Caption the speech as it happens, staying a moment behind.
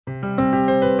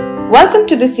Welcome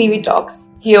to the CV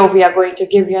Talks. Here we are going to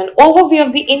give you an overview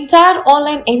of the entire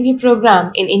online MBA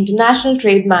program in International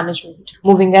Trade Management.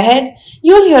 Moving ahead,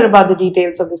 you'll hear about the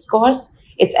details of this course,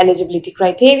 its eligibility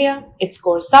criteria, its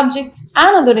core subjects,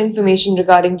 and other information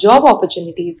regarding job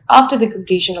opportunities after the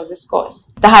completion of this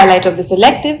course. The highlight of this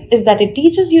elective is that it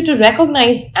teaches you to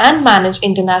recognize and manage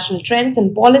international trends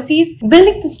and policies,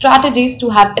 building the strategies to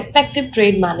have effective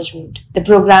trade management. The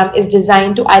program is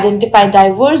designed to identify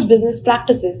diverse business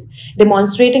practices,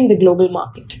 demonstrating the global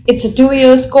market. It's a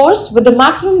 2-year course with a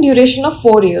maximum duration of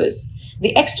 4 years.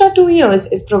 The extra 2 years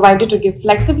is provided to give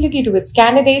flexibility to its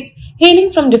candidates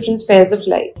hailing from different spheres of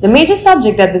life. The major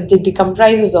subjects that this degree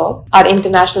comprises of are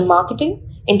international marketing,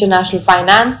 international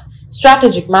finance,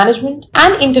 strategic management,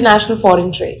 and international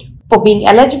foreign trade. For being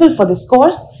eligible for this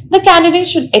course, the candidate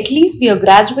should at least be a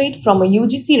graduate from a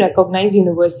UGC recognized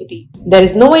university. There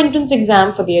is no entrance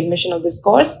exam for the admission of this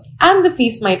course, and the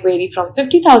fees might vary from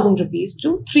 50,000 rupees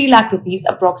to 3 lakh rupees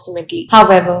approximately.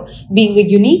 However, being a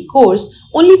unique course,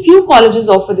 only few colleges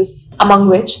offer this, among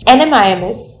which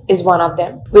NMIMS is one of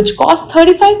them, which costs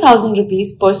 35,000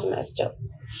 rupees per semester.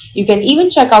 You can even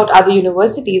check out other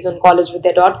universities on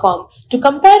collegevidya.com to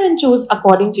compare and choose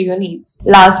according to your needs.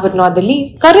 Last but not the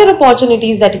least, career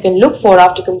opportunities that you can look for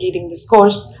after completing this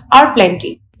course are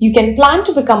plenty. You can plan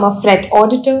to become a freight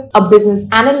auditor, a business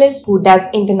analyst who does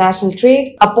international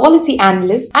trade, a policy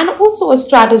analyst, and also a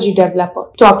strategy developer.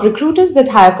 Top recruiters that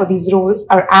hire for these roles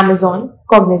are Amazon,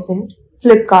 Cognizant,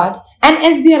 Flipkart, and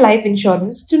SBI Life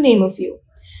Insurance, to name a few.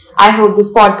 I hope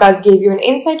this podcast gave you an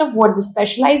insight of what this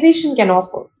specialization can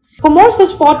offer. For more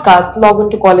such podcasts, log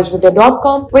on to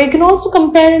collegevidya.com, where you can also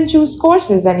compare and choose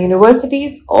courses and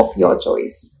universities of your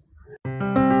choice.